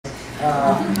So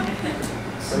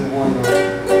why not?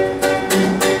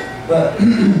 But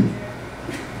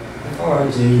before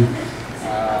I do,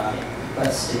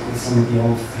 let's stick with some of the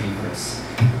old favourites.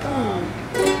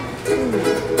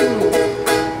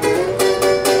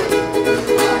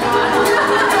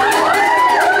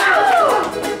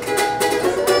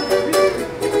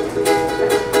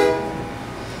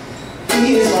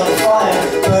 He is like fire,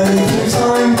 burning through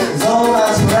time, as old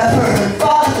as forever, and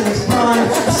farther than his prime.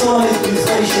 I saw his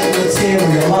musician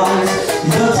materialise.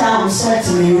 You looked out and said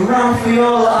to me, run for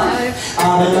your life. I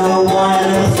don't know why I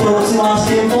never thought to ask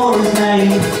him for his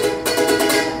name.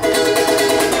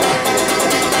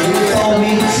 You told me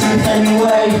the truth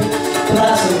anyway, but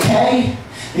that's okay.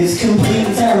 It's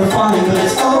completely terrifying, but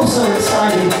it's oh so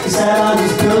exciting. He said I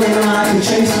was brilliant and I could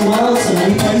chase the world to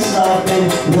many places I've been.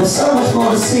 And there's so much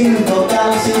more to see. We've got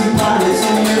galaxies and planets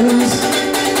and moons,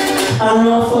 and an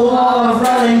awful lot of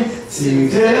running to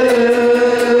do.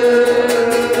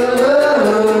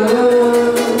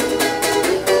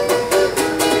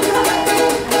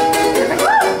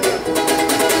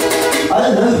 I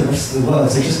don't know the rest of the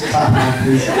words, I just clap my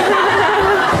feet. I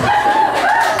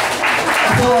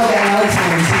thought I'd get an out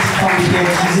time since he can't be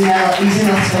here. He's in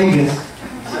Las Vegas.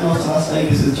 He's gone off to Las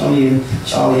Vegas with Johnny and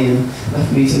Charlie and left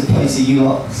me to the place of you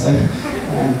lot. So,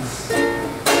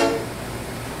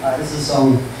 this is a song.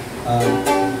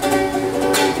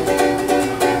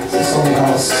 It's a song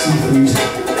about seafood.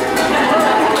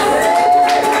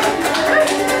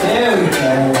 There we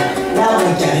go. Now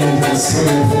we're getting into the swing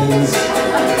of things.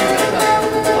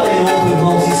 Playing off with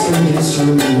multi-string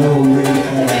instruments and no one really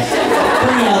cares.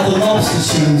 Bring out the lobster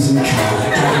tunes and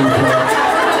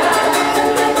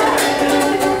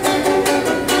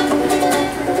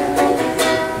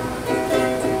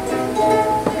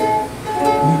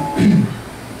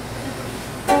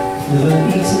never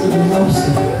eaten a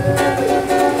lobster,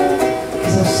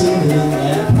 cause I've seen them in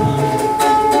their prime.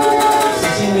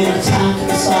 Sitting in a tank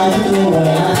beside the doorway,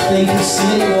 and if they could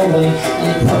see it your way, and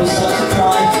it probably start to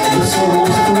cry. The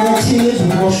swallows from their tears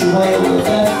would wash away all of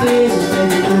their fears as they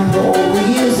remember all the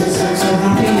years they spent so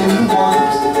happy in the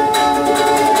wild.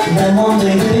 And then one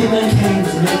day the big men came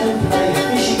to make them play a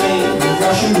fishy game with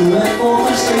Russian roulette for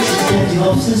frustrations. 50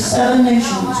 lobsters, 7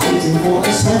 nations, waiting for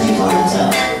the sweaty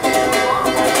clientele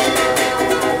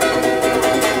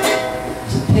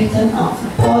to pick them up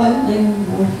for boiling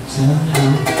water.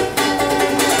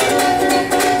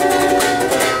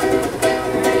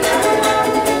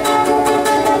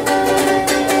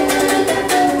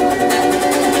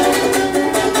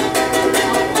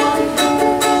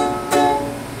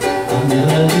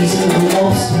 Never eaten a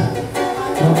lobster,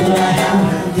 not that I have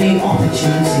had the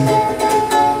opportunity.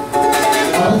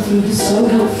 Other food is so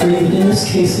guilt-free, but in this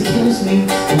case it kills me.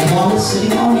 And while it's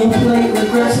sitting on your plate,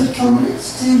 regrets would come when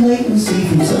it's too late, and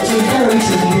seafood's such a very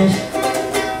tricky dish.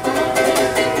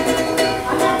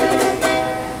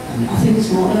 And nothing is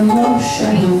more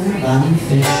emotional than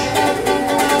fish.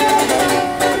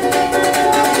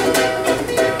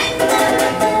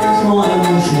 It's more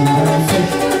emotional than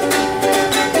fish.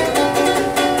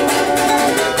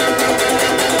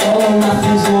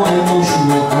 Nothing's more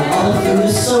emotional, and other food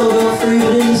is so guilt-free,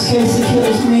 but in this case it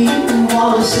kills me. And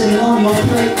while it's sitting on your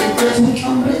plate, regrets will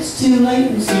come, but it's too late,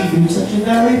 and seafood's such a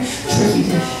very tricky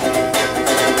dish.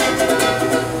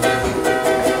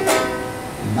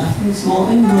 And nothing's more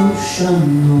emotional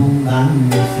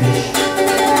than fish.